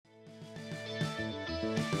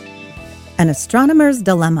An Astronomer's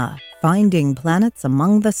Dilemma, Finding Planets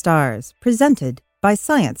Among the Stars, presented by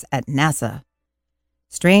Science at NASA.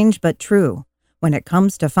 Strange but true, when it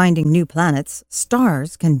comes to finding new planets,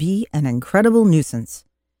 stars can be an incredible nuisance.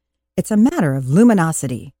 It's a matter of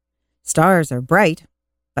luminosity. Stars are bright,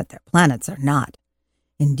 but their planets are not.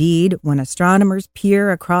 Indeed, when astronomers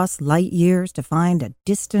peer across light years to find a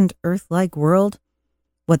distant Earth-like world,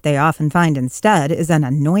 what they often find instead is an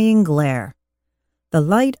annoying glare. The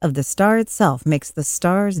light of the star itself makes the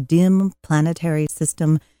star's dim planetary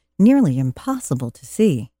system nearly impossible to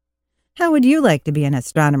see. How would you like to be an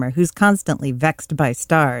astronomer who's constantly vexed by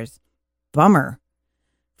stars? Bummer.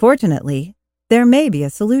 Fortunately, there may be a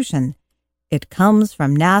solution. It comes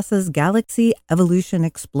from NASA's Galaxy Evolution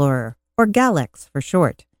Explorer, or GALEX for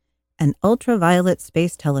short, an ultraviolet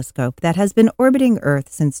space telescope that has been orbiting Earth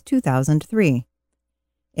since 2003.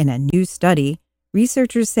 In a new study,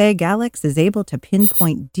 researchers say GALEX is able to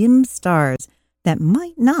pinpoint dim stars that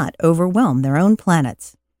might not overwhelm their own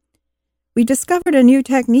planets. We discovered a new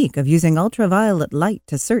technique of using ultraviolet light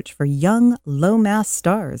to search for young, low-mass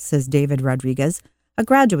stars, says David Rodriguez, a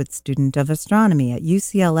graduate student of astronomy at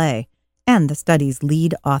UCLA and the study's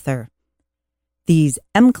lead author. These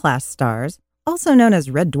M-class stars, also known as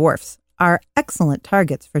red dwarfs, are excellent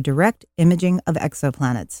targets for direct imaging of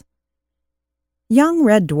exoplanets. Young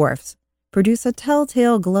red dwarfs produce a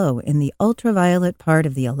telltale glow in the ultraviolet part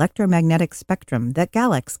of the electromagnetic spectrum that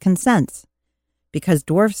GALEX can sense. Because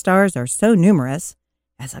dwarf stars are so numerous,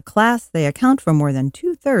 as a class they account for more than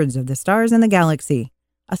 2/3 of the stars in the galaxy.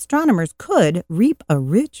 Astronomers could reap a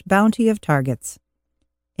rich bounty of targets.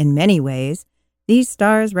 In many ways, these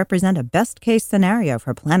stars represent a best-case scenario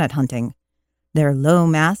for planet hunting. Their low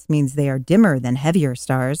mass means they are dimmer than heavier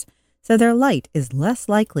stars, so their light is less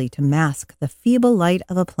likely to mask the feeble light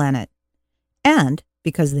of a planet. And,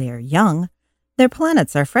 because they are young, their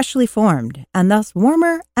planets are freshly formed and thus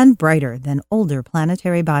warmer and brighter than older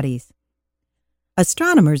planetary bodies.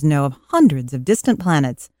 Astronomers know of hundreds of distant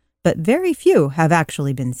planets, but very few have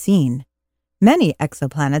actually been seen. Many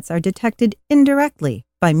exoplanets are detected indirectly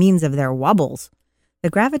by means of their wobbles,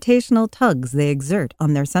 the gravitational tugs they exert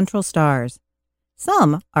on their central stars.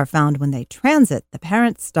 Some are found when they transit the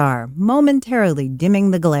parent star, momentarily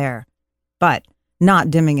dimming the glare, but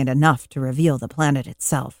not dimming it enough to reveal the planet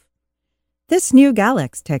itself. This new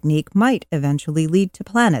GALEX technique might eventually lead to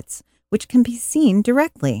planets which can be seen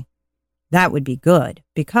directly. That would be good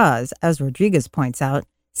because, as Rodriguez points out,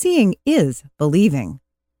 seeing is believing.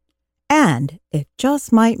 And it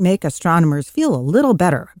just might make astronomers feel a little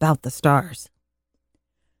better about the stars.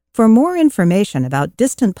 For more information about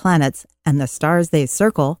distant planets and the stars they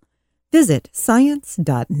circle, visit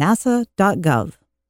science.nasa.gov.